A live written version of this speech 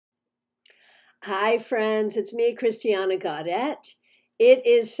Hi, friends. It's me, Christiana Gaudet. It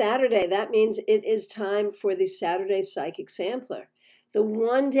is Saturday. That means it is time for the Saturday Psychic Sampler, the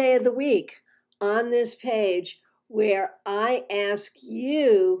one day of the week on this page where I ask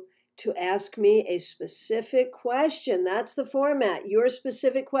you to ask me a specific question. That's the format. Your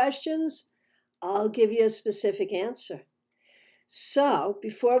specific questions, I'll give you a specific answer. So,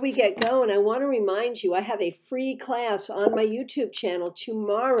 before we get going, I want to remind you I have a free class on my YouTube channel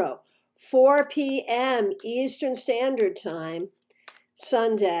tomorrow, 4 p.m. Eastern Standard Time,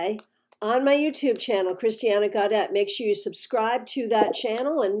 Sunday, on my YouTube channel, Christiana Gaudet. Make sure you subscribe to that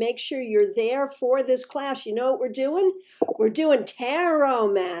channel and make sure you're there for this class. You know what we're doing? We're doing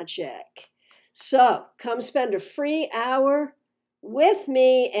tarot magic. So, come spend a free hour with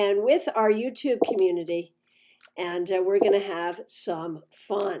me and with our YouTube community, and we're going to have some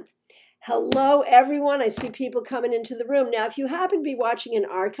fun. Hello, everyone. I see people coming into the room. Now, if you happen to be watching an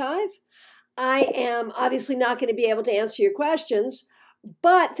archive, I am obviously not going to be able to answer your questions,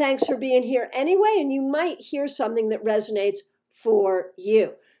 but thanks for being here anyway, and you might hear something that resonates for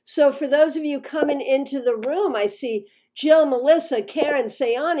you. So for those of you coming into the room, I see Jill, Melissa, Karen,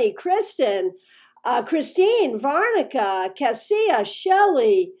 Sayani, Kristen, Christine, Varnica, Cassia,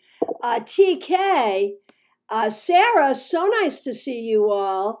 Shelley, TK, Sarah. So nice to see you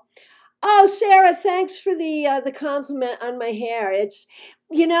all. Oh, Sarah, thanks for the compliment on my hair. It's,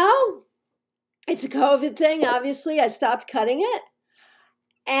 it's a COVID thing, obviously. I stopped cutting it.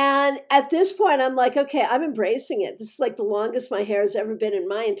 And at this point, I'm like, okay, I'm embracing it. This is like the longest my hair has ever been in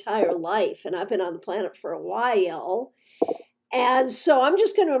my entire life. And I've been on the planet for a while. And so I'm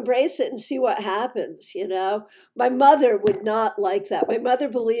just going to embrace it and see what happens, My mother would not like that. My mother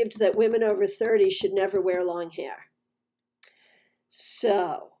believed that women over 30 should never wear long hair.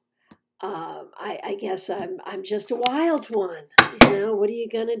 So I guess I'm just a wild one. What are you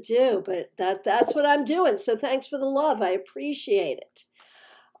going to do? But that's what I'm doing. So thanks for the love. I appreciate it.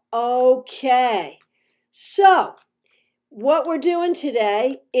 Okay. So what we're doing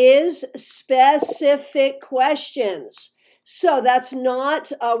today is specific questions. So that's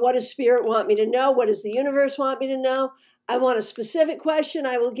not what does Spirit want me to know? What does the universe want me to know? I want a specific question.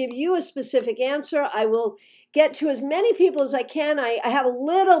 I will give you a specific answer. I will get to as many people as I can. I have a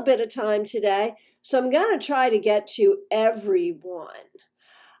little bit of time today, so I'm going to try to get to everyone.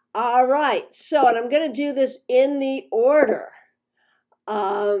 All right. So, and I'm going to do this in the order.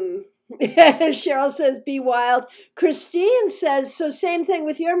 Cheryl says, be wild. Christine says, so same thing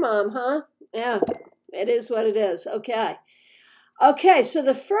with your mom, huh? Yeah, it is what it is. Okay. Okay, so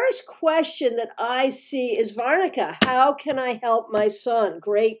the first question that I see is, Varnica, how can I help my son?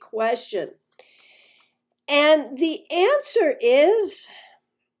 Great question. And the answer is,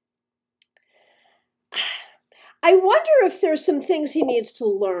 I wonder if there's some things he needs to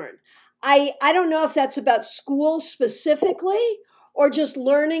learn. I don't know if that's about school specifically or just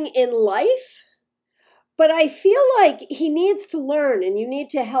learning in life. But I feel like he needs to learn, and you need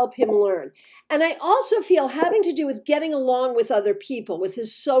to help him learn. And I also feel having to do with getting along with other people, with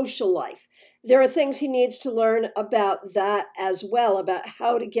his social life. There are things he needs to learn about that as well, about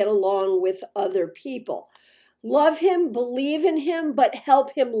how to get along with other people. Love him, believe in him, but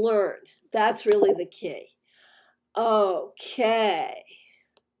help him learn. That's really the key. Okay.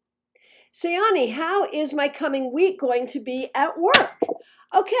 Sayani, how is my coming week going to be at work?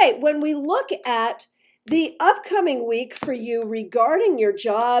 Okay, when we look at the upcoming week for you regarding your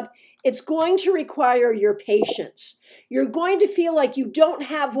job, it's going to require your patience. You're going to feel like you don't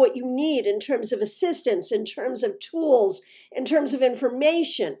have what you need in terms of assistance, in terms of tools, in terms of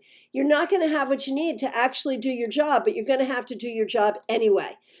information. You're not going to have what you need to actually do your job, but you're going to have to do your job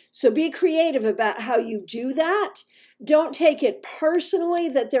anyway. So be creative about how you do that. Don't take it personally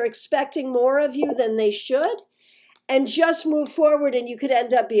that they're expecting more of you than they should. And just move forward, and you could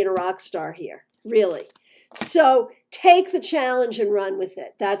end up being a rock star here, really. So take the challenge and run with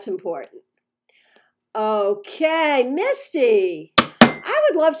it. That's important. Okay, Misty, I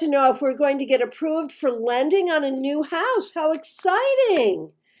would love to know if we're going to get approved for lending on a new house. How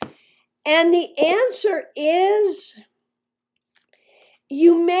exciting. And the answer is,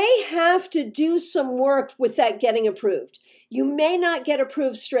 you may have to do some work with that getting approved. You may not get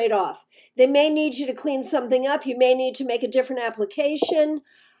approved straight off. They may need you to clean something up. You may need to make a different application.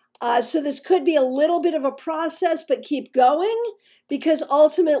 So this could be a little bit of a process, but keep going, because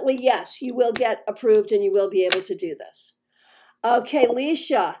ultimately, yes, you will get approved and you will be able to do this. Okay,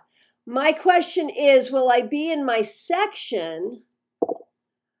 Leisha, my question is, will I be in my section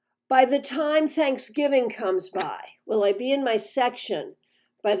by the time Thanksgiving comes by? Will I be in my section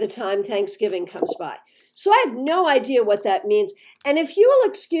by the time Thanksgiving comes by? So I have no idea what that means. And if you will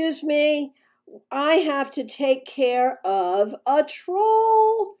excuse me, I have to take care of a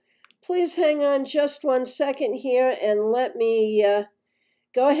troll. Please hang on just 1 second here and let me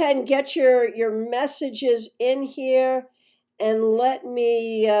go ahead and get your messages in here, and let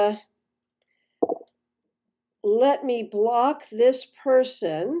me block this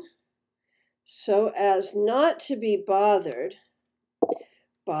person so as not to be bothered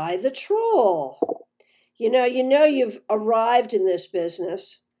by the troll. You know you've arrived in this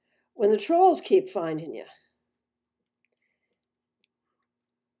business when the trolls keep finding you.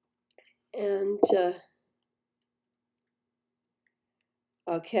 And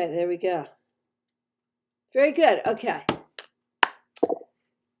okay, there we go. Very good. Okay.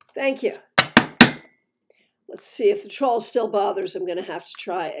 Thank you. Let's see if the troll still bothers. I'm going to have to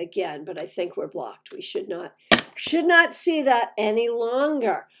try again, but I think we're blocked. We should not see that any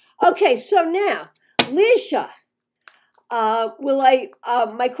longer. Okay, so now, Leisha,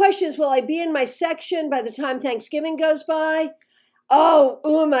 my question is, will I be in my section by the time Thanksgiving goes by? Oh,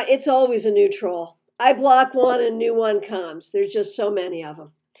 Uma, it's always a new troll. I block one and a new one comes. There's just so many of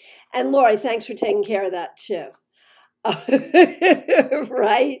them. And Lori, thanks for taking care of that too.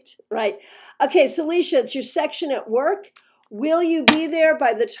 Right. Okay, so Leisha, it's your section at work. Will you be there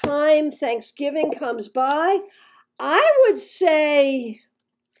by the time Thanksgiving comes by? I would say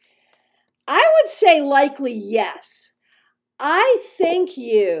likely yes. I think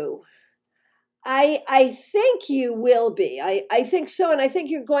you will be. I think so, and I think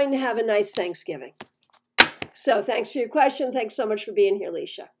you're going to have a nice Thanksgiving. So thanks for your question. Thanks so much for being here,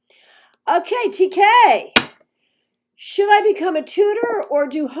 Leisha. Okay, TK. Should I become a tutor or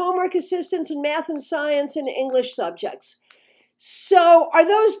do homework assistance in math and science and English subjects? So are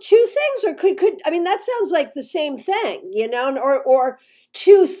those two things, or could I mean, that sounds like the same thing, you know, or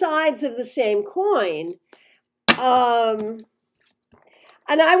two sides of the same coin. And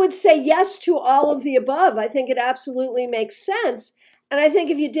I would say yes to all of the above. I think it absolutely makes sense. And I think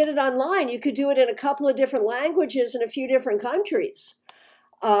if you did it online, you could do it in a couple of different languages in a few different countries.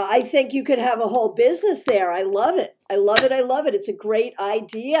 I think you could have a whole business there. I love it. I love it. I love it. It's a great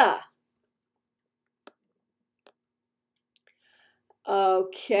idea.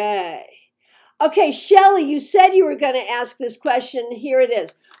 Okay. Okay, Shelley, you said you were going to ask this question. Here it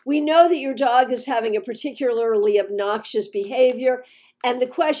is. We know that your dog is having a particularly obnoxious behavior. And the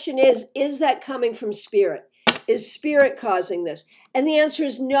question is that coming from spirit? Is spirit causing this? And the answer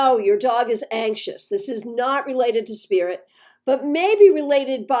is no, your dog is anxious. This is not related to spirit, but maybe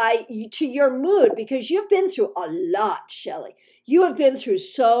related to your mood, because you've been through a lot, Shelley. You have been through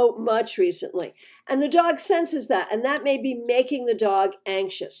so much recently. And the dog senses that, and that may be making the dog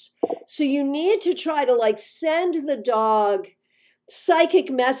anxious. So you need to try to send the dog psychic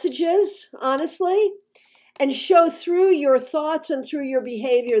messages, honestly, and show through your thoughts and through your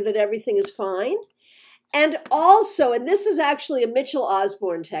behavior that everything is fine. And also, and this is actually a Mitchell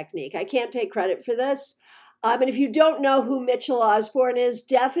Osborne technique. I can't take credit for this. And if you don't know who Mitchell Osborne is,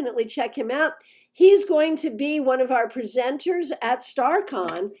 definitely check him out. He's going to be one of our presenters at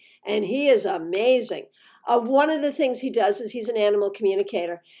StarCon, and he is amazing. One of the things he does is he's an animal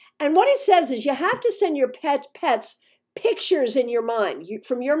communicator. And what he says is you have to send your pets pictures in your mind,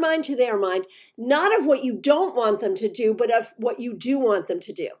 from your mind to their mind, not of what you don't want them to do, but of what you do want them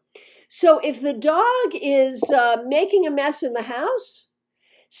to do. So if the dog is making a mess in the house,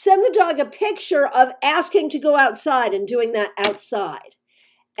 send the dog a picture of asking to go outside and doing that outside.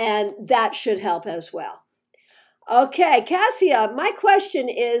 And that should help as well. Okay, Cassia, my question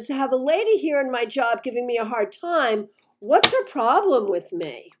is, I have a lady here in my job giving me a hard time. What's her problem with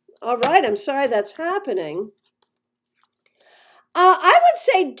me? All right, I'm sorry that's happening. I would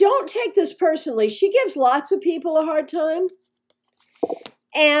say don't take this personally. She gives lots of people a hard time.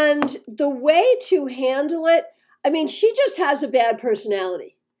 And the way to handle it, I mean, she just has a bad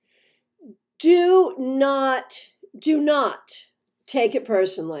personality. Do not take it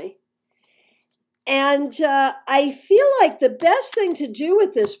personally. And I feel like the best thing to do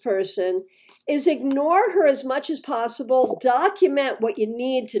with this person is ignore her as much as possible. Document what you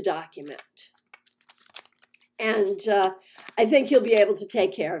need to document. And I think you'll be able to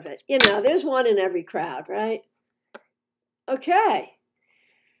take care of it. You know, there's one in every crowd, right? Okay.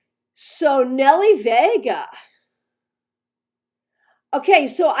 So Nelly Vega. Okay,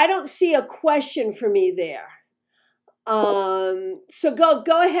 so I don't see a question for me there. So go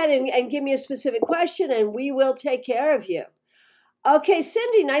ahead and give me a specific question and we will take care of you. Okay,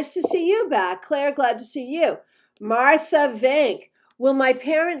 Cindy, nice to see you back. Claire, glad to see you. Martha Vink, will my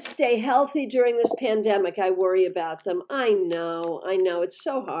parents stay healthy during this pandemic? I worry about them. I know, it's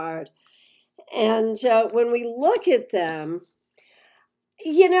so hard. And when we look at them,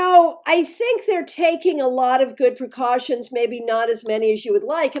 I think they're taking a lot of good precautions, maybe not as many as you would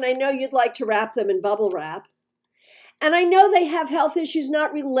like. And I know you'd like to wrap them in bubble wrap. And I know they have health issues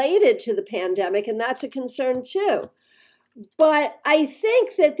not related to the pandemic, and that's a concern too. But I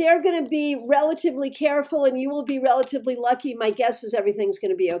think that they're going to be relatively careful and you will be relatively lucky. My guess is everything's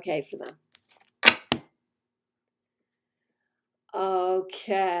going to be okay for them.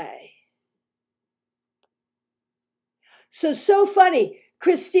 Okay. So funny.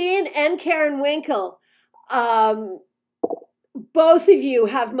 Christine and Karen Winkle, both of you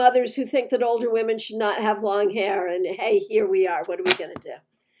have mothers who think that older women should not have long hair. And hey, here we are. What are we going to do?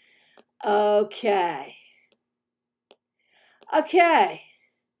 Okay.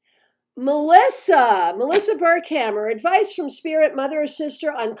 Melissa Burkhammer, advice from spirit, mother or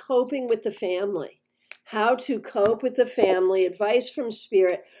sister on coping with the family. How to cope with the family, advice from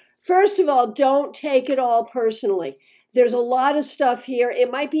spirit. First of all, don't take it all personally. There's a lot of stuff here.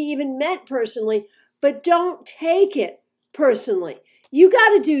 It might be even meant personally, but don't take it personally. You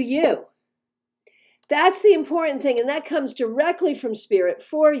got to do you. That's the important thing, and that comes directly from spirit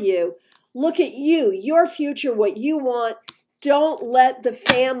for you. Look at you, your future, what you want. Don't let the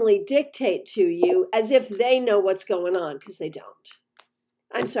family dictate to you as if they know what's going on, because they don't.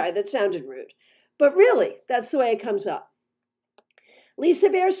 I'm sorry, that sounded rude. But really, that's the way it comes up. Lisa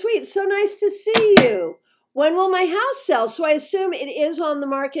Bear Sweet, so nice to see you. When will my house sell? So I assume it is on the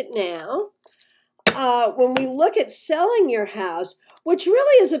market now. When we look at selling your house, which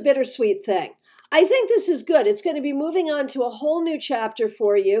really is a bittersweet thing, I think this is good. It's going to be moving on to a whole new chapter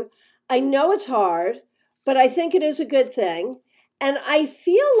for you. I know it's hard, but I think it is a good thing. And I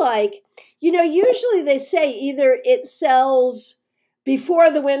feel like, usually they say either it sells before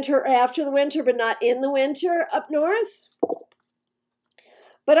the winter or after the winter, but not in the winter up north.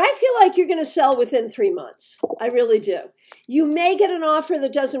 But I feel like you're going to sell within 3 months. I really do. You may get an offer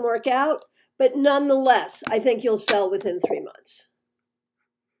that doesn't work out, but nonetheless, I think you'll sell within 3 months.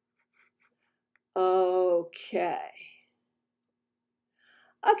 Okay,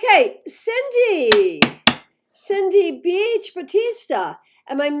 Cindy Beach Batista.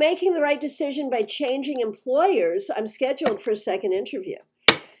 Am I making the right decision by changing employers? I'm scheduled for a second interview.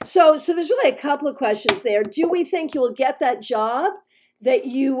 So there's really a couple of questions there. Do we think you will get that job that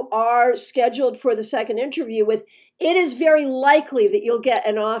you are scheduled for the second interview with? It is very likely that you'll get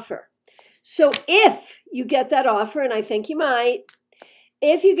an offer. So if you get that offer, and I think you might,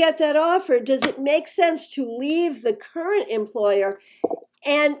 if you get that offer, does it make sense to leave the current employer?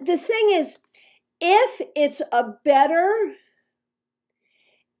 And the thing is, if it's a better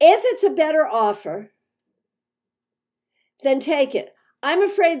offer, then take it. I'm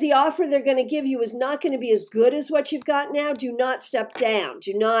afraid the offer they're going to give you is not going to be as good as what you've got now. Do not step down.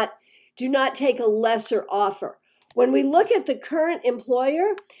 Do not take a lesser offer. When we look at the current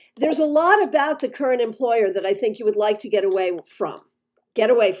employer, there's a lot about the current employer that I think you would like to get away from.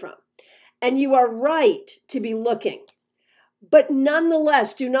 And you are right to be looking. But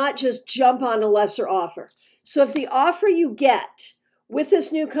nonetheless, do not just jump on a lesser offer. So if the offer you get with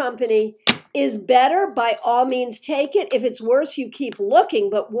this new company is better, by all means take it. If it's worse, you keep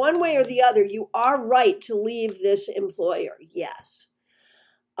looking. But one way or the other, you are right to leave this employer. Yes.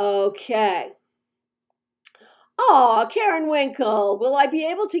 Okay. Oh, Karen Winkle, will I be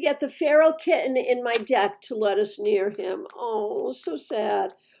able to get the feral kitten in my deck to let us near him? Oh, so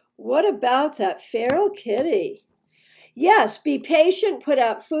sad. What about that feral kitty? Yes, be patient, put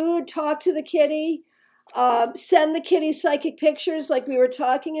out food, talk to the kitty, send the kitty psychic pictures like we were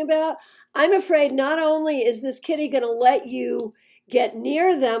talking about. I'm afraid not only is this kitty going to let you get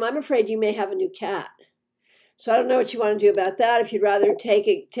near them, I'm afraid you may have a new cat. So I don't know what you want to do about that. If you'd rather take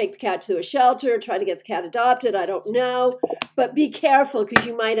the cat to a shelter, try to get the cat adopted, I don't know. But be careful because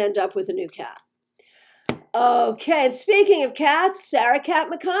you might end up with a new cat. Okay, and speaking of cats, Sarah Cat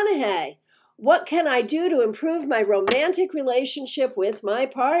McConaughey. What can I do to improve my romantic relationship with my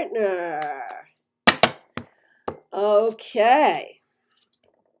partner? Okay.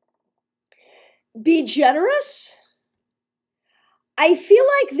 Be generous. I feel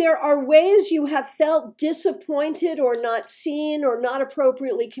like there are ways you have felt disappointed or not seen or not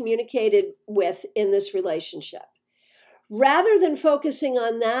appropriately communicated with in this relationship. Rather than focusing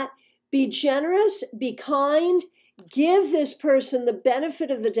on that, be generous, be kind, give this person the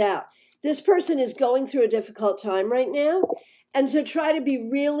benefit of the doubt. This person is going through a difficult time right now, and so try to be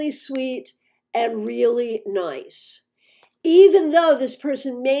really sweet and really nice. Even though this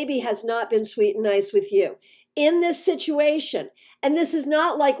person maybe has not been sweet and nice with you. In this situation, and this is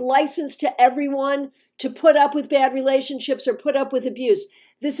not like licensed to everyone to put up with bad relationships or put up with abuse.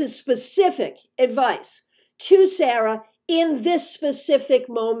 This is specific advice to Sarah in this specific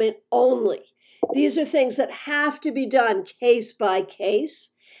moment only. These are things that have to be done case by case.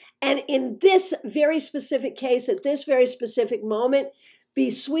 And in this very specific case, at this very specific moment, be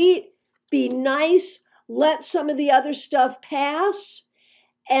sweet, be nice, let some of the other stuff pass,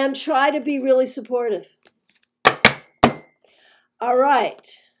 and try to be really supportive. All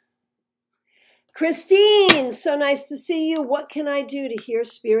right. Christine, so nice to see you. What can I do to hear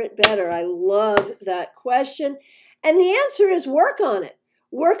spirit better? I love that question. And the answer is work on it.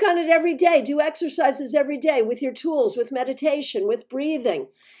 Work on it every day. Do exercises every day with your tools, with meditation, with breathing.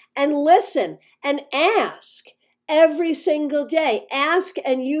 And listen and ask every single day. Ask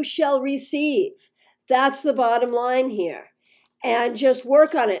and you shall receive. That's the bottom line here. And just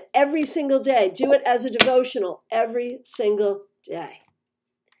work on it every single day. Do it as a devotional every single day.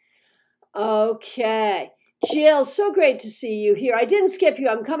 Okay. Jill, so great to see you here. I didn't skip you.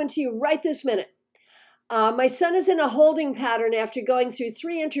 I'm coming to you right this minute. My son is in a holding pattern after going through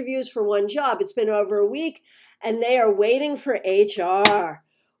 3 interviews for one job. It's been over a week, and they are waiting for HR.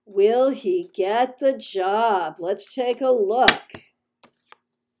 Will he get the job? Let's take a look.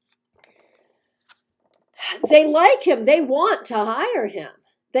 They like him. They want to hire him.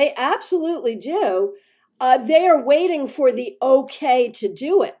 They absolutely do. They are waiting for the okay to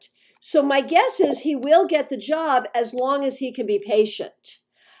do it. So my guess is he will get the job as long as he can be patient.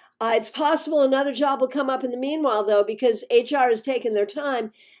 It's possible another job will come up in the meanwhile, though, because HR has taken their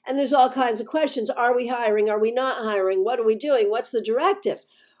time, and there's all kinds of questions. Are we hiring? Are we not hiring? What are we doing? What's the directive?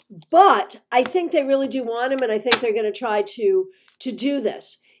 But I think they really do want him, and I think they're going to try to do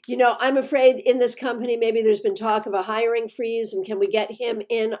this. You know, I'm afraid in this company, maybe there's been talk of a hiring freeze, and can we get him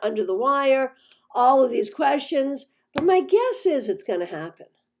in under the wire? All of these questions. But my guess is it's going to happen.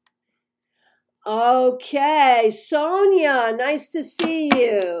 Okay, Sonia, nice to see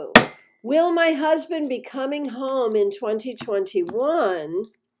you. Will my husband be coming home in 2021?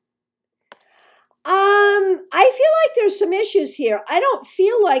 I feel like there's some issues here. I don't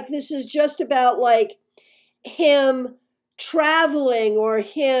feel like this is just about like him traveling or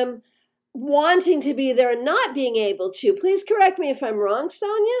him wanting to be there and not being able to. Please correct me if I'm wrong,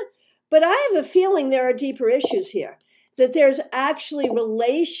 Sonia, but I have a feeling there are deeper issues here, that there's actually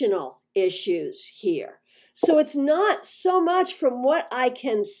relational issues here. So it's not so much from what I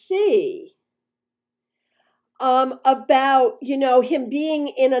can see about, you know, him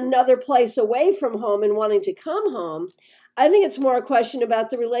being in another place away from home and wanting to come home. I think it's more a question about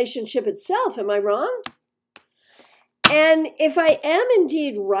the relationship itself. Am I wrong? And if I am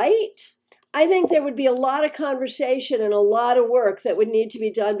indeed right, I think there would be a lot of conversation and a lot of work that would need to be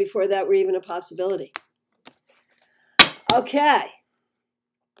done before that were even a possibility. Okay.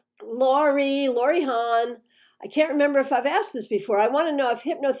 Lori Hahn, I can't remember if I've asked this before. I want to know if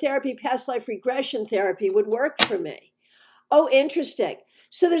hypnotherapy, past life regression therapy would work for me. Oh, interesting.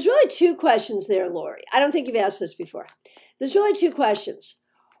 So there's really 2 questions there, Lori. I don't think you've asked this before. There's really 2 questions.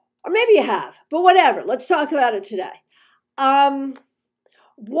 Or maybe you have, but whatever. Let's talk about it today.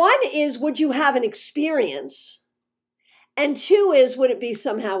 One is, would you have an experience? And 2 is, would it be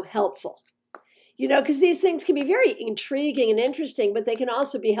somehow helpful? You know, because these things can be very intriguing and interesting, but they can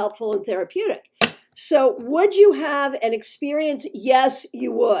also be helpful and therapeutic. So would you have an experience? Yes,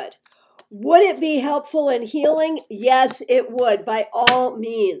 you would. Would it be helpful and healing? Yes, it would, by all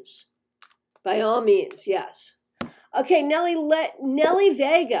means. By all means, yes. Okay, Nellie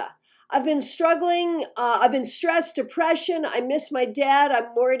Vega. I've been struggling. I've been stressed, depression. I miss my dad.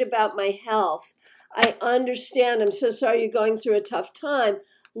 I'm worried about my health. I understand. I'm so sorry you're going through a tough time.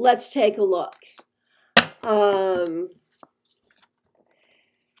 Let's take a look.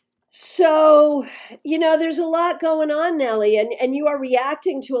 So, you know, there's a lot going on, Nellie, and you are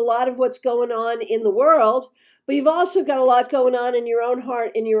reacting to a lot of what's going on in the world, but you've also got a lot going on in your own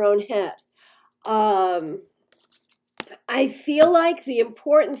heart, in your own head. I feel like the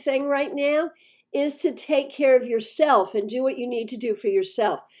important thing right now is to take care of yourself and do what you need to do for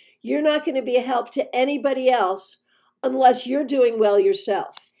yourself. You're not going to be a help to anybody else unless you're doing well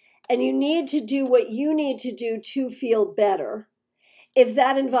yourself. And you need to do what you need to do to feel better. If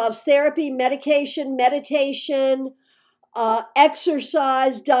that involves therapy, medication, meditation,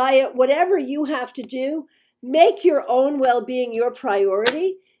 exercise, diet, whatever you have to do, make your own well-being your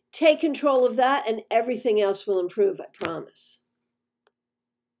priority. Take control of that and everything else will improve, I promise.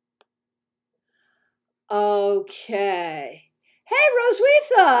 Okay. Hey,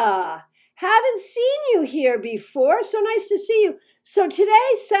 Roswitha. Haven't seen you here before. So nice to see you. So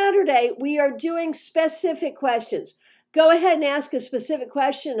today, Saturday, we are doing specific questions. Go ahead and ask a specific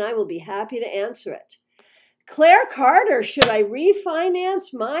question, and I will be happy to answer it. Claire Carter, should I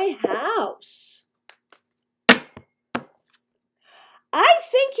refinance my house? I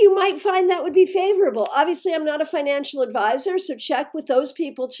think you might find that would be favorable. Obviously, I'm not a financial advisor, so check with those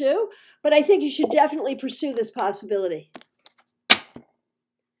people too, but I think you should definitely pursue this possibility.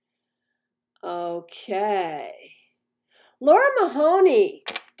 Okay. Laura Mahoney,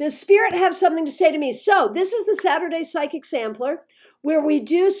 does Spirit have something to say to me? So this is the Saturday Psychic Sampler, where we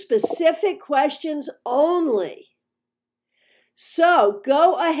do specific questions only. So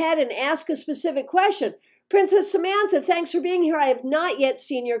go ahead and ask a specific question. Princess Samantha, thanks for being here. I have not yet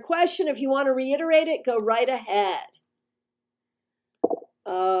seen your question. If you want to reiterate it, go right ahead.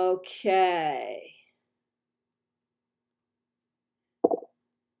 Okay.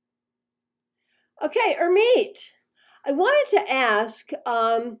 Okay, Ermit, I wanted to ask,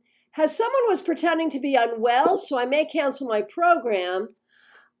 has someone was pretending to be unwell, so I may cancel my program,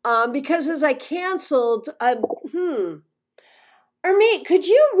 because as I canceled, Ermit, could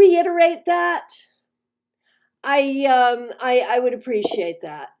you reiterate that? I would appreciate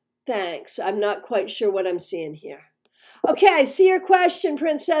that. Thanks. I'm not quite sure what I'm seeing here. Okay, I see your question,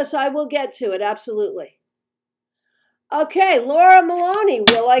 Princess. I will get to it, absolutely. Okay, Laura Maloney,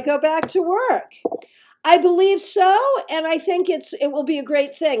 will I go back to work? I believe so, and I think it will be a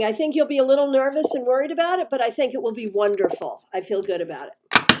great thing. I think you'll be a little nervous and worried about it, but I think it will be wonderful. I feel good about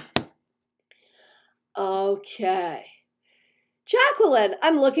it. Okay. Jacqueline,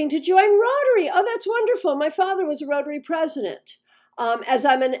 I'm looking to join Rotary. Oh, that's wonderful. My father was a Rotary president. As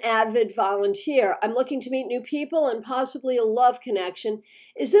I'm an avid volunteer, I'm looking to meet new people and possibly a love connection.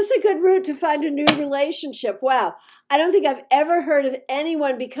 Is this a good route to find a new relationship? Wow. I don't think I've ever heard of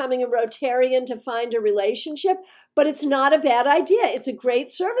anyone becoming a Rotarian to find a relationship, but it's not a bad idea. It's a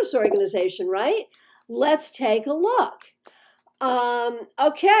great service organization, right? Let's take a look.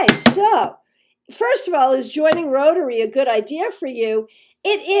 Okay, so first of all, is joining Rotary a good idea for you?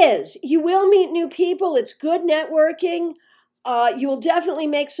 It is. You will meet new people. It's good networking. You will definitely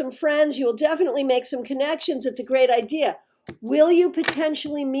make some friends. You will definitely make some connections. It's a great idea. Will you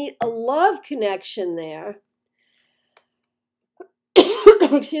potentially meet a love connection there?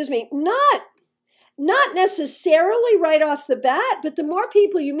 Excuse me. Not necessarily right off the bat, but the more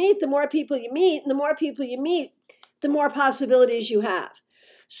people you meet, the more people you meet, and the more people you meet, the more possibilities you have.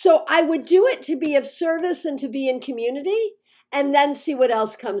 So I would do it to be of service and to be in community, and then see what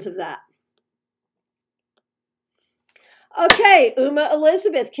else comes of that. Okay, Uma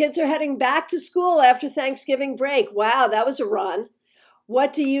Elizabeth, kids are heading back to school after Thanksgiving break. Wow, that was a run.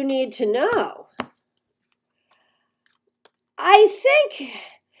 What do you need to know? I think,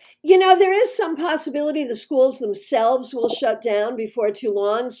 there is some possibility the schools themselves will shut down before too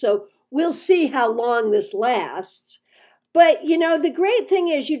long, so we'll see how long this lasts. But, the great thing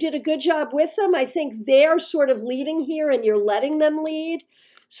is you did a good job with them. I think they're sort of leading here and you're letting them lead.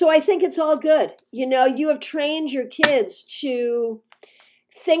 So I think it's all good. You have trained your kids to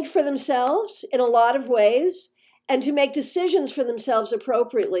think for themselves in a lot of ways and to make decisions for themselves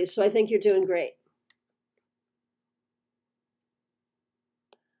appropriately. So I think you're doing great.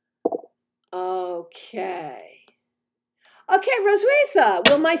 Okay. Okay, Roswitha,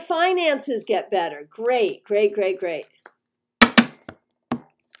 will my finances get better? Great, great, great, great.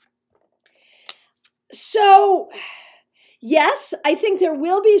 So, yes, I think there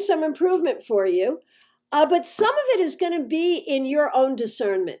will be some improvement for you, but some of it is going to be in your own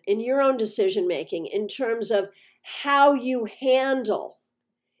discernment, in your own decision-making, in terms of how you handle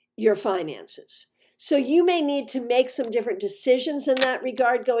your finances. So you may need to make some different decisions in that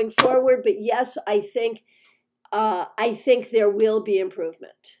regard going forward, but yes, I think there will be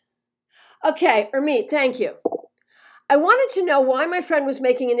improvement. Okay, Ermit, thank you. I wanted to know why my friend was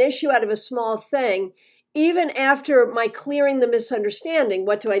making an issue out of a small thing, even after my clearing the misunderstanding.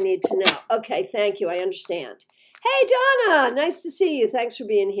 What do I need to know? Okay, thank you. I understand. Hey, Donna, nice to see you. Thanks for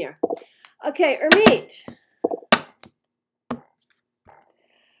being here. Okay, Ermit.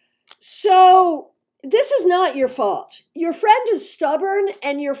 So this is not your fault. Your friend is stubborn,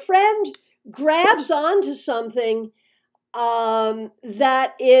 and your friend grabs onto something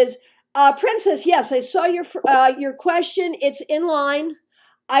that is... Princess, yes, I saw your question. It's in line.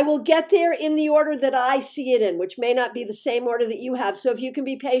 I will get there in the order that I see it in, which may not be the same order that you have. So if you can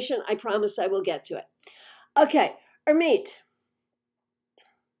be patient, I promise I will get to it. Okay, Ermit.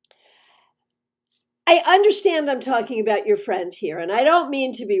 I understand I'm talking about your friend here, and I don't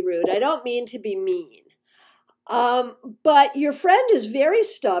mean to be rude. I don't mean to be mean. But your friend is very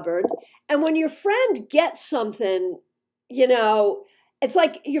stubborn, and when your friend gets something, it's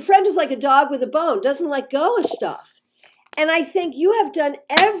like your friend is like a dog with a bone, doesn't let go of stuff. And I think you have done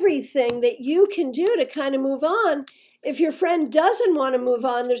everything that you can do to kind of move on. If your friend doesn't want to move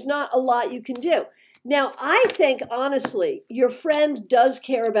on, there's not a lot you can do. Now, I think, honestly, your friend does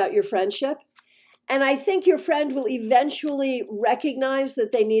care about your friendship. And I think your friend will eventually recognize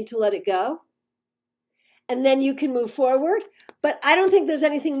that they need to let it go. And then you can move forward. But I don't think there's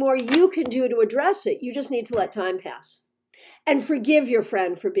anything more you can do to address it. You just need to let time pass and forgive your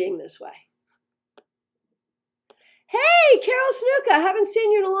friend for being this way. Hey, Carol Snuka, I haven't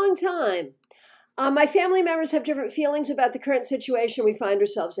seen you in a long time. My family members have different feelings about the current situation we find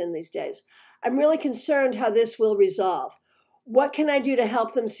ourselves in these days. I'm really concerned how this will resolve. What can I do to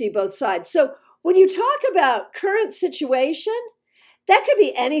help them see both sides? So when you talk about current situation, that could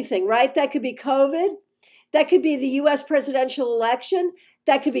be anything, right? That could be COVID. That could be the US presidential election.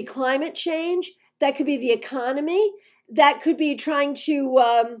 That could be climate change. That could be the economy. That could be trying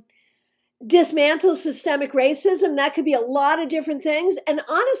to dismantle systemic racism. That could be a lot of different things. And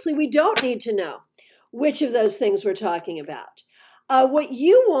honestly, we don't need to know which of those things we're talking about. What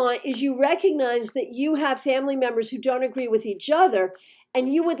you want is you recognize that you have family members who don't agree with each other,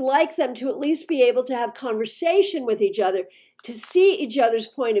 and you would like them to at least be able to have conversation with each other, to see each other's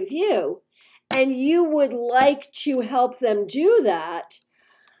point of view, and you would like to help them do that.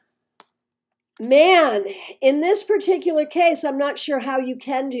 Man, in this particular case, I'm not sure how you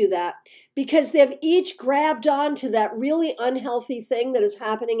can do that, because they've each grabbed on to that really unhealthy thing that is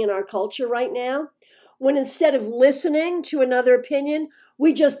happening in our culture right now, when instead of listening to another opinion,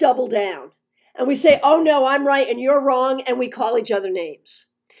 we just double down and we say, oh no, I'm right and you're wrong, and we call each other names.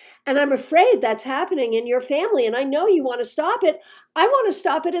 And I'm afraid that's happening in your family, and I know you want to stop it. I want to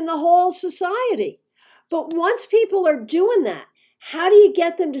stop it in the whole society. But once people are doing that, how do you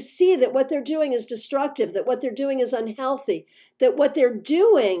get them to see that what they're doing is destructive, that what they're doing is unhealthy, that what they're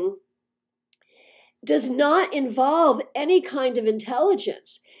doing does not involve any kind of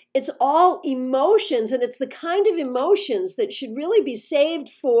intelligence? It's all emotions, and it's the kind of emotions that should really be saved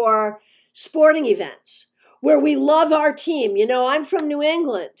for sporting events where we love our team. You know, I'm from New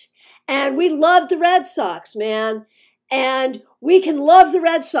England, and we love the Red Sox, man. And we can love the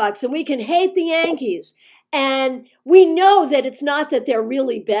Red Sox, and we can hate the Yankees. And we know that it's not that they're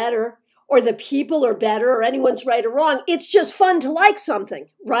really better, or the people are better, or anyone's right or wrong. It's just fun to like something,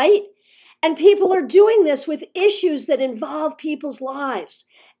 right? And people are doing this with issues that involve people's lives.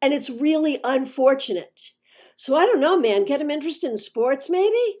 And it's really unfortunate. So I don't know, man, get them interested in sports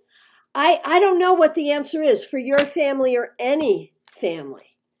maybe? I don't know what the answer is for your family or any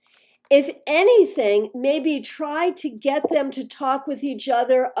family. If anything, maybe try to get them to talk with each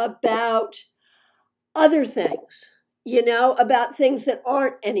other about other things, you know, about things that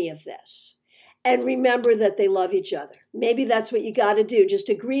aren't any of this. And remember that they love each other. Maybe that's what you got to do. Just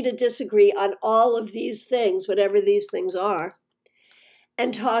agree to disagree on all of these things, whatever these things are.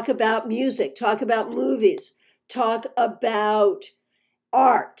 And talk about music, talk about movies, talk about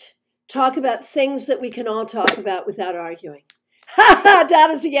art, talk about things that we can all talk about without arguing. Ha ha,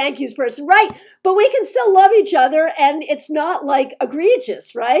 Dada's a Yankees person, right? But we can still love each other, and it's not like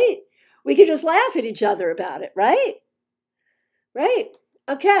egregious, right? We can just laugh at each other about it, right? Right.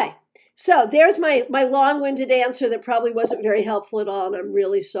 Okay. So there's my long-winded answer that probably wasn't very helpful at all, and I'm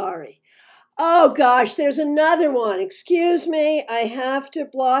really sorry. Oh gosh, there's another one. Excuse me, I have to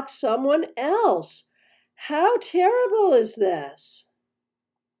block someone else. How terrible is this?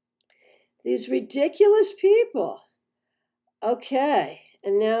 These ridiculous people. Okay,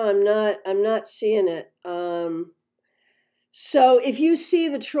 and now I'm not seeing it. So if you see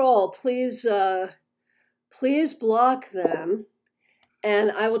the troll, please please block them,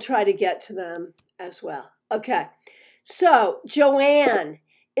 and I will try to get to them as well. Okay. So, Joanne,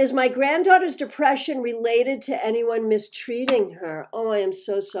 is my granddaughter's depression related to anyone mistreating her? Oh, I am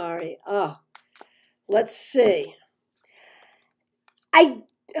so sorry. Oh, let's see.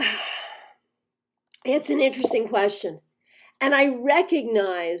 It's an interesting question. And I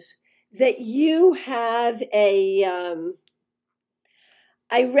recognize that you have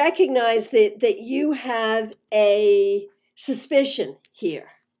that you have a suspicion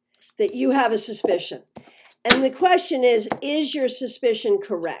here, that you have a suspicion. And the question is your suspicion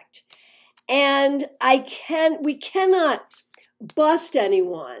correct? And we cannot bust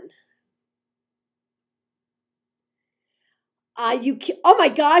anyone. Oh my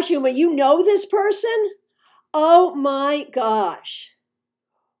gosh, Uma, you know this person? Oh my gosh.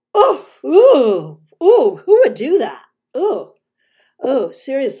 Oh, ooh, who would do that? Oh,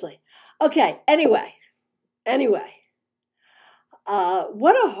 seriously. Okay, anyway.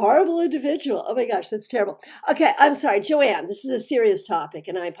 What a horrible individual. Oh my gosh, that's terrible. Okay, I'm sorry, Joanne, this is a serious topic,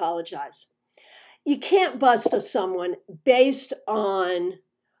 and I apologize. You can't bust someone based on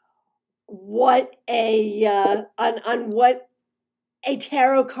what on what a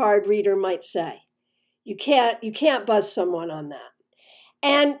tarot card reader might say. You can't buzz someone on that.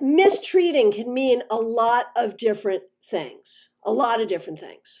 And mistreating can mean a lot of different things. A lot of different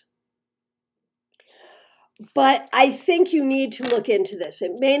things. But I think you need to look into this.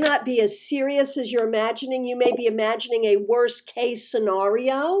 It may not be as serious as you're imagining. You may be imagining a worst case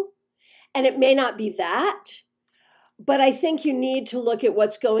scenario, and it may not be that. But I think you need to look at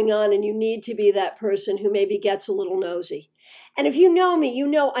what's going on, and you need to be that person who maybe gets a little nosy. And if you know me, you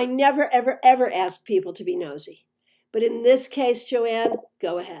know I never, ever, ever ask people to be nosy. But in this case, Joanne,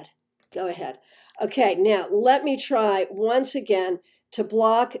 go ahead. Go ahead. Okay, now let me try once again to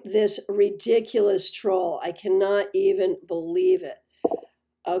block this ridiculous troll. I cannot even believe it.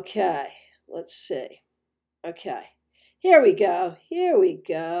 Okay, let's see. Okay, here we go. Here we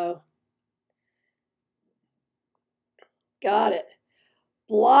go. Got it.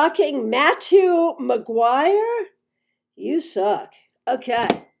 Blocking Matthew McGuire? You suck.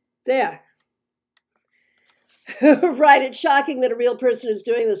 Okay, there. Right, it's shocking that a real person is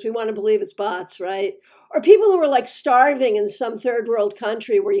doing this. We want to believe it's bots, right? Or people who are like starving in some third world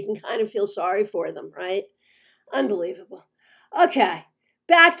country where you can kind of feel sorry for them, right? Unbelievable. Okay,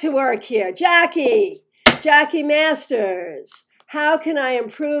 back to work here. Jackie Masters. How can I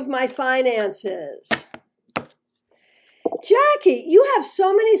improve my finances? Jackie, you have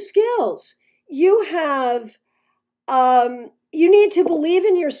so many skills. You have, you need to believe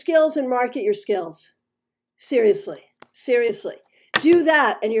in your skills and market your skills. Seriously, seriously. Do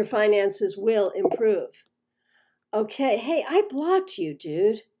that and your finances will improve. Okay, hey, I blocked you,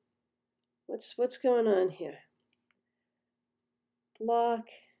 dude. What's going on here? Block.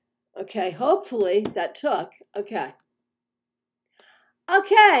 Okay, hopefully that took. Okay.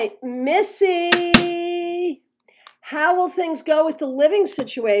 Okay, Missy. How will things go with the living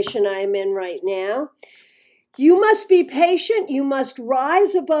situation I am in right now? You must be patient. You must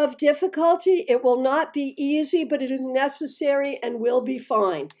rise above difficulty. It will not be easy, but it is necessary and will be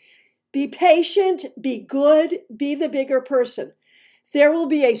fine. Be patient, be good, be the bigger person. There will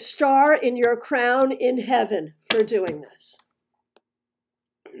be a star in your crown in heaven for doing this.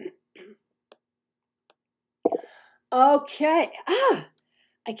 Okay.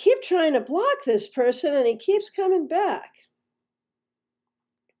 I keep trying to block this person and he keeps coming back.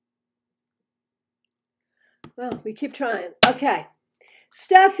 Well, we keep trying. Okay.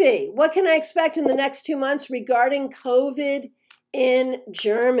 Steffi, what can I expect in the next 2 months regarding COVID in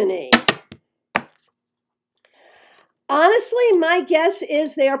Germany? Honestly, my guess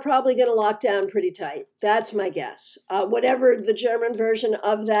is they are probably going to lock down pretty tight. That's my guess. Whatever the German version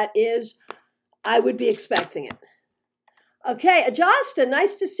of that is, I would be expecting it. Okay, Ajasta,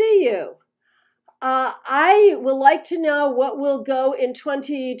 nice to see you. I would like to know what will go in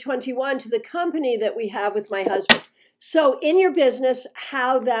 2021 to the company that we have with my husband. So in your business,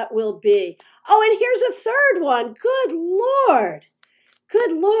 how that will be. Oh, and here's a third one. Good Lord.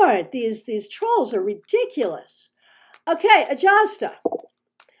 Good Lord. These trolls are ridiculous. Okay, Ajasta.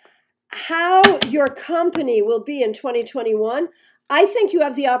 How your company will be in 2021. I think you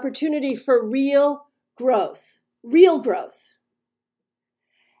have the opportunity for real growth. Real growth.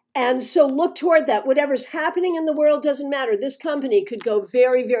 And so look toward that. Whatever's happening in the world doesn't matter. This company could go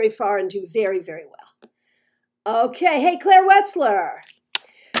very, very far and do very, very well. Okay. Hey, Claire Wetzler.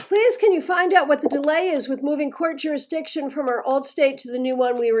 Please, can you find out what the delay is with moving court jurisdiction from our old state to the new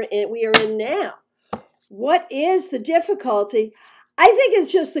one we are in now? What is the difficulty? I think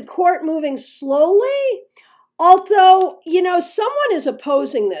it's just the court moving slowly. Although, you know, someone is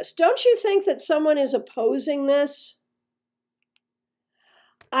opposing this. Don't you think that someone is opposing this?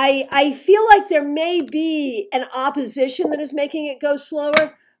 I feel like there may be an opposition that is making it go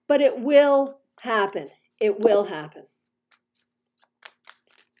slower, but it will happen. It will happen.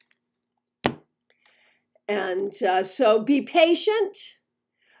 And so be patient,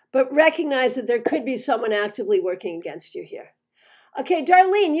 but recognize that there could be someone actively working against you here. Okay,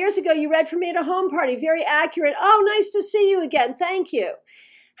 Darlene, years ago you read for me at a home party. Very accurate. Oh, nice to see you again. Thank you.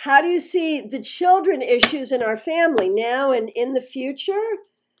 How do you see the children issues in our family now and in the future?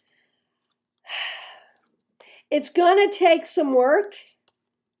 It's going to take some work.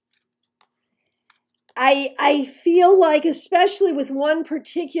 I feel like, especially with one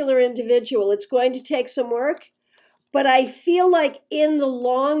particular individual, it's going to take some work. But I feel like in the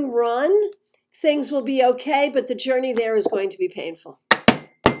long run, things will be okay, but the journey there is going to be painful.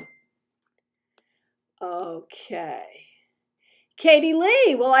 Okay. Katie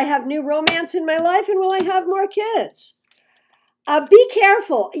Lee, will I have new romance in my life and will I have more kids? Be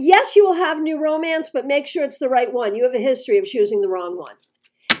careful. Yes, you will have new romance, but make sure it's the right one. You have a history of choosing the wrong one.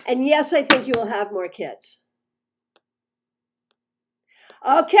 And yes, I think you will have more kids.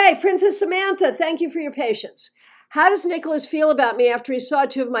 Okay, Princess Samantha, thank you for your patience. How does Nicholas feel about me after he saw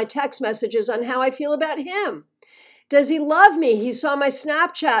 2 of my text messages on how I feel about him? Does he love me? He saw my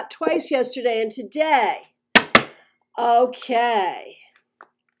Snapchat twice yesterday and today. Okay.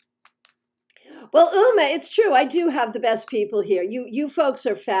 Well, Uma, it's true. I do have the best people here. You folks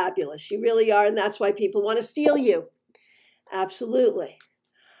are fabulous. You really are, and that's why people want to steal you. Absolutely.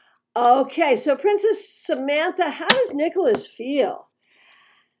 Okay, so Princess Samantha, how does Nicholas feel?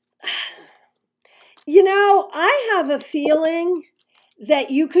 You know, I have a feeling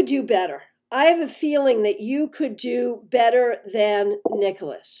that you could do better. I have a feeling that you could do better than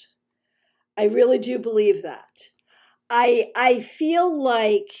Nicholas. I really do believe that. I feel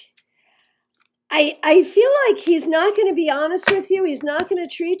like I feel like he's not going to be honest with you. He's not going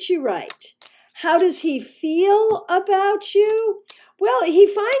to treat you right. How does he feel about you? Well, he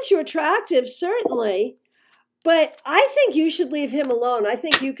finds you attractive, certainly, but I think you should leave him alone. I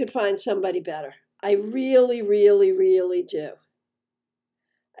think you could find somebody better. I really, really, really do.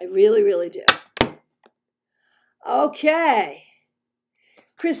 I really, really do. Okay.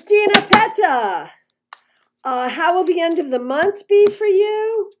 Christina Petta, how will the end of the month be for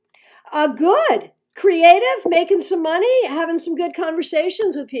you? Good. Creative, making some money, having some good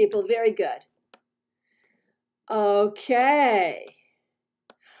conversations with people. Very good. Okay.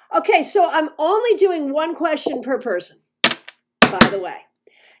 Okay, so I'm only doing 1 question per person, by the way.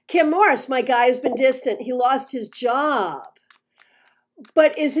 Kim Morris, my guy has been distant. He lost his job.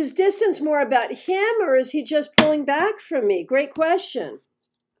 But is his distance more about him or is he just pulling back from me? Great question.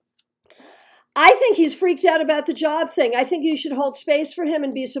 I think he's freaked out about the job thing. I think you should hold space for him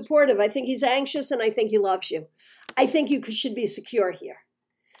and be supportive. I think he's anxious and I think he loves you. I think you should be secure here.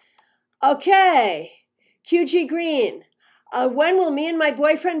 Okay, QG Green. When will me and my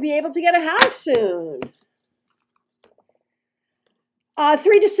boyfriend be able to get a house soon?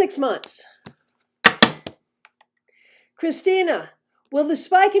 3 to 6 months. Christina, will the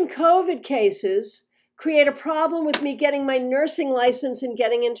spike in COVID cases create a problem with me getting my nursing license and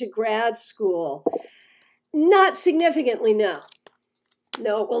getting into grad school? Not significantly, no.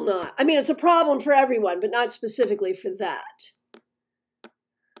 No, it will not. I mean, it's a problem for everyone, but not specifically for that.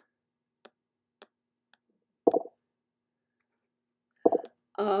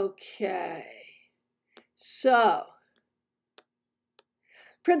 Okay. So,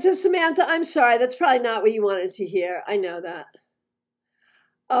 Princess Samantha, I'm sorry, that's probably not what you wanted to hear. I know that.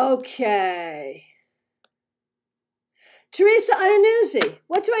 Okay. Teresa Iannuzzi,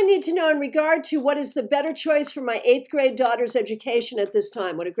 what do I need to know in regard to what is the better choice for my 8th grade daughter's education at this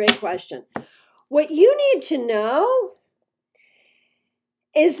time? What a great question. What you need to know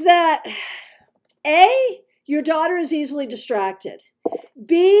is that A, your daughter is easily distracted.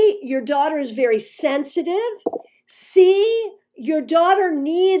 B, your daughter is very sensitive. C, your daughter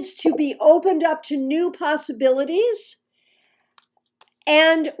needs to be opened up to new possibilities.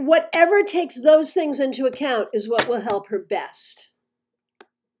 And whatever takes those things into account is what will help her best.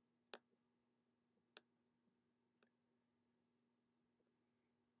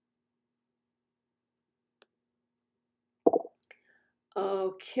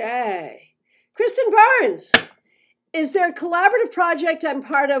 Okay. Kristen Barnes, is there a collaborative project I'm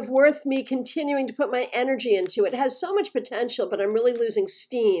part of worth me continuing to put my energy into? It has so much potential, but I'm really losing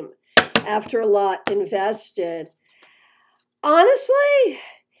steam after a lot invested. Honestly,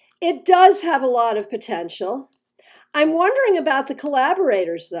 it does have a lot of potential. I'm wondering about the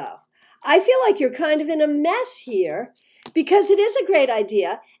collaborators, though. I feel like you're kind of in a mess here because it is a great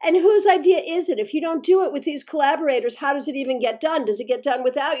idea. And whose idea is it? If you don't do it with these collaborators, how does it even get done? Does it get done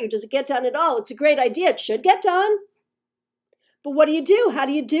without you? Does it get done at all? It's a great idea. It should get done. But what do you do? How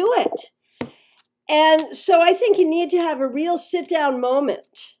do you do it? And so I think you need to have a real sit-down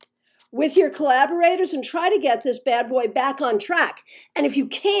moment with your collaborators and try to get this bad boy back on track. And if you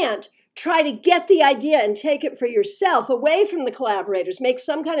can't, try to get the idea and take it for yourself away from the collaborators. Make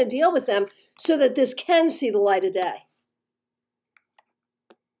some kind of deal with them so that this can see the light of day.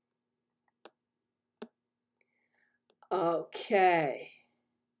 Okay.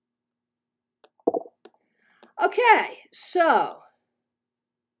 Okay, so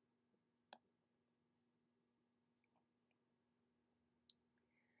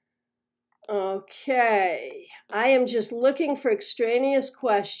okay, I am just looking for extraneous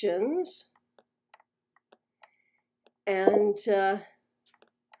questions. And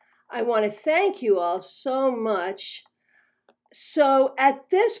I want to thank you all so much. So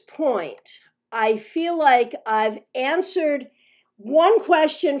at this point, I feel like I've answered 1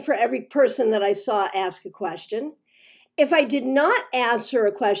 question for every person that I saw ask a question. If I did not answer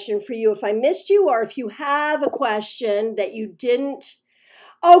a question for you, if I missed you, or if you have a question that you didn't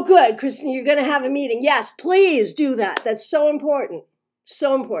Oh, good, Kristen, you're going to have a meeting. Yes, please do that. That's so important.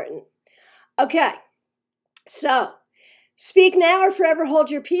 So important. Okay, so speak now or forever hold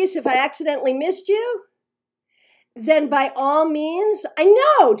your peace. If I accidentally missed you, then by all means, I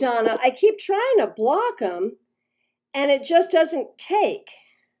know, Donna, I keep trying to block them and it just doesn't take.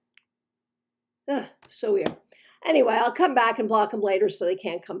 Ugh, so weird. Anyway, I'll come back and block them later so they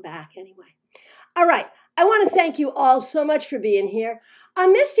can't come back anyway. All right. I want to thank you all so much for being here.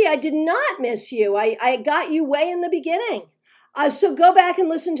 Misty, I did not miss you. I got you way in the beginning. So go back and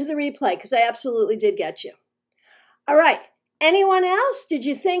listen to the replay because I absolutely did get you. All right. Anyone else? Did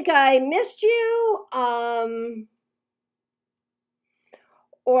you think I missed you? I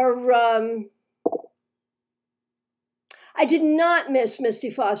did not miss Misty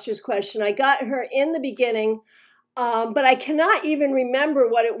Foster's question. I got her in the beginning, but I cannot even remember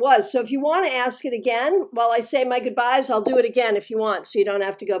what it was. So if you want to ask it again while I say my goodbyes, I'll do it again if you want, so you don't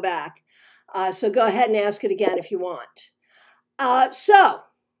have to go back. So go ahead and ask it again if you want.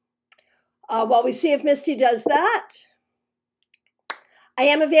 While we see if Misty does that, I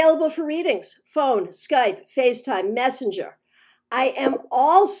am available for readings, phone, Skype, FaceTime, Messenger. I am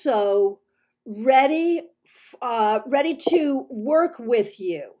also ready to work with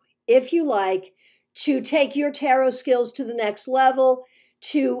you, if you like, to take your tarot skills to the next level,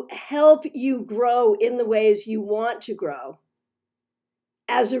 to help you grow in the ways you want to grow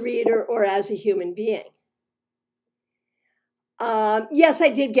as a reader or as a human being. Yes, I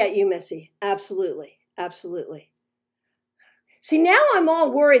did get you, Missy. Absolutely. Absolutely. See, now I'm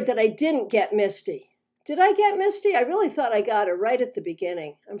all worried that I didn't get Misty. Did I get Misty? I really thought I got her right at the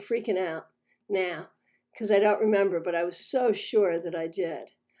beginning. I'm freaking out now because I don't remember, but I was so sure that I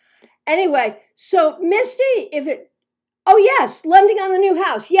did. Anyway, so Misty, oh yes, lending on the new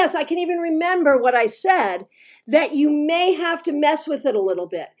house. Yes, I can even remember what I said, that you may have to mess with it a little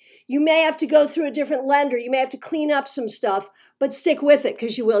bit. You may have to go through a different lender. You may have to clean up some stuff, but stick with it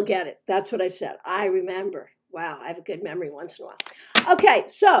because you will get it. That's what I said. I remember. Wow, I have a good memory once in a while. Okay,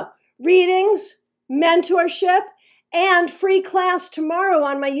 so readings, mentorship, and free class tomorrow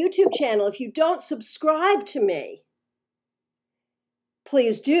on my YouTube channel. If you don't subscribe to me,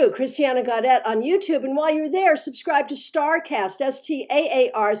 please do. Christiana Gaudet on YouTube. And while you're there, subscribe to StarCast,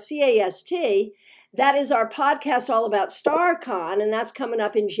 STAARCAST. That is our podcast all about StarCon, and that's coming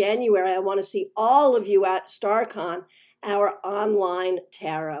up in January. I want to see all of you at StarCon, our online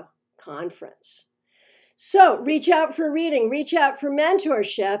tarot conference. So reach out for reading, reach out for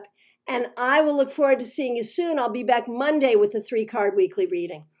mentorship, and I will look forward to seeing you soon. I'll be back Monday with the 3-card weekly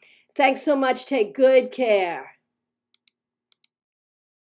reading. Thanks so much. Take good care.